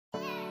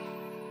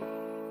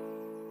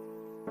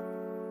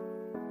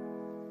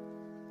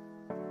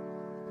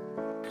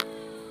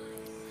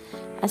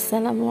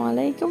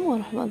Assalamualaikum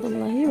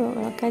warahmatullahi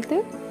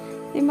wabarakatuh.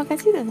 Terima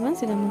kasih teman-teman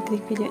sudah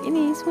mengklik video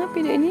ini. Semoga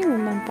video ini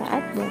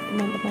bermanfaat buat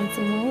teman-teman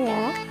semua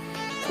ya.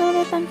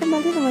 Selamat datang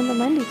kembali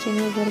teman-teman di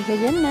channel Keluarga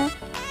Jannah.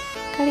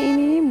 Kali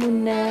ini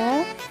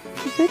Bunda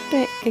ikut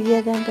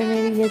kegiatan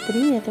family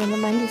gathering ya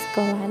teman-teman di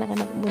sekolah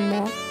anak-anak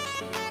Bunda.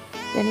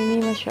 Dan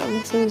ini Masya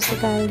Allah seru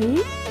sekali.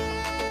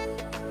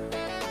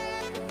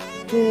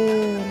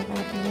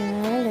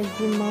 Anak-anaknya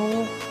lagi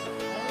mau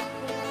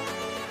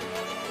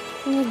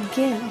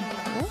ngegame,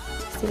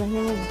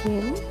 istilahnya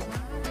ngegame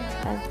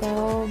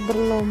atau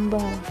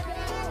berlomba.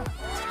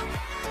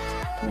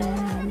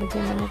 Nah,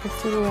 bagaimana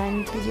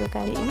keseruan video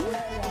kali ini?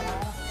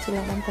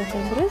 Silahkan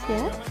tonton terus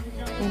ya.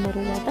 Yang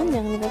baru datang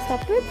jangan lupa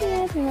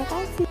subscribe-nya. Terima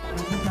kasih.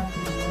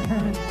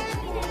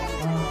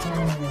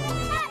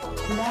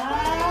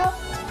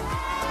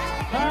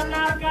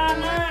 Benar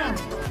kanan,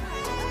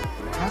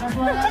 ada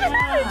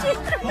suaranya.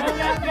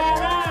 Benar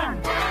kanan,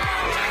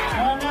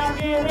 benar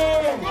kiri.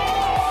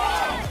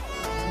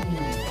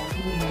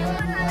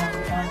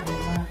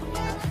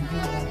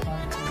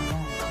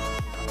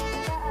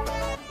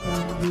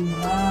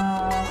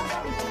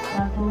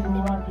 Satu,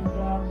 dua,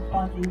 tiga,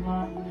 empat,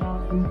 lima, enam,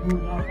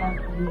 tujuh, delapan,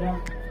 sembilan,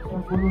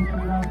 10,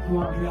 11,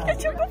 12.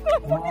 Cukup.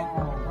 Wow,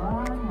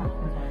 banyak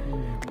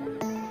sekali.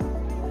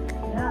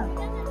 Ya,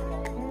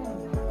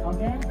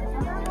 oke.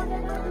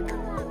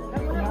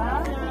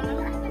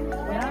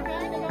 Ya.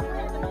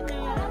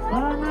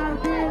 Benar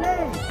kiri,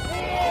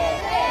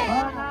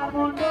 benar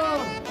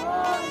mundur,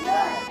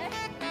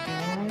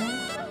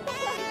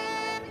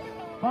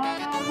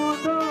 benar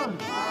mundur,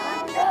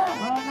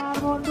 benar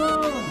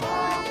mundur,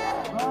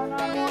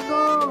 benar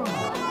mundur,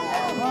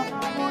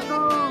 benar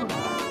mundur,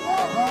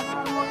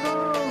 benar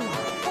mundur.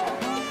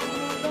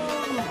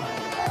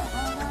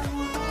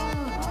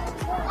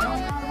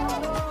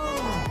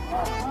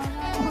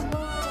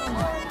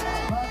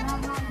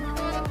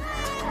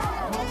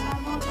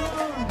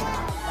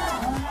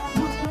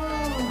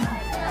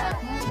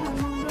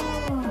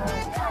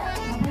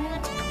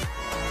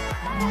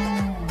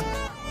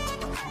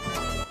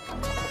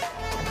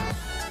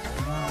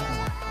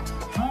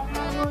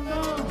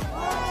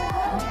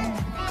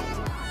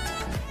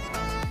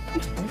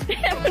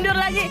 Mundur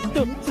lagi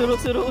tuh,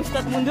 suruh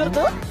Ustadz mundur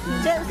tuh.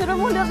 Dek, suruh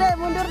mundur deh,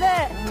 mundur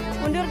deh,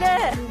 mundur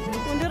deh,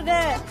 mundur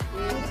deh.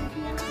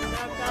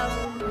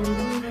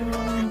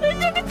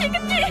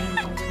 Kecil.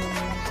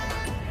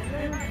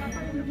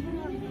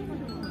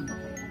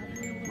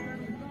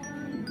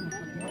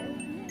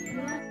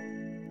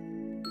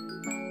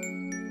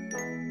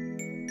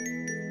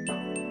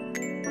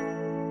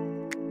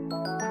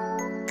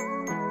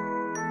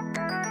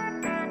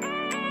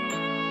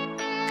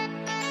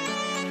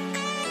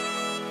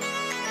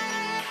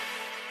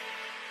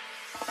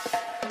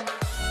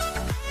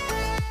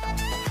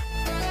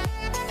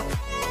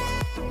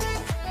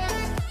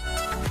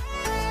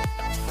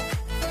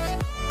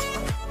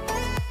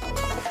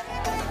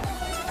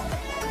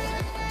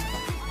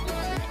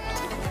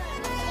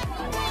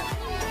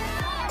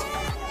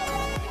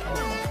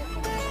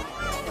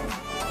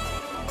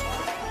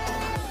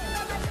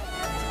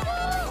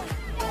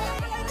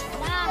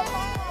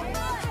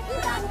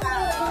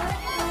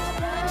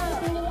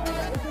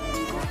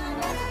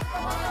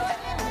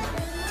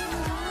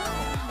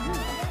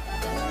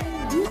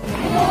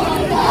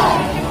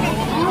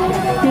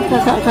 Ini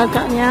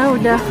kakak-kakaknya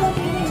udah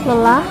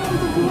lelah.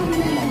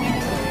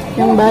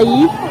 Yang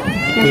bayi,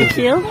 yang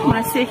kecil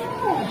masih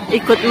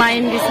ikut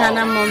main di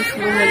sana, moms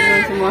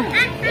teman-teman semua.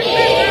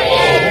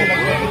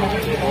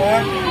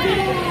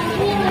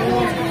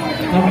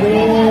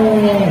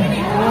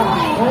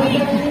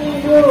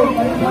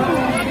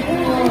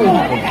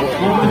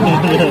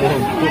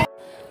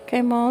 Oke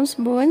moms,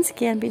 bun,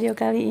 sekian video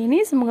kali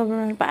ini. Semoga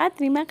bermanfaat.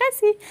 Terima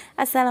kasih.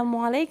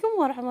 Assalamualaikum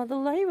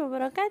warahmatullahi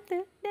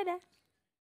wabarakatuh. Dadah.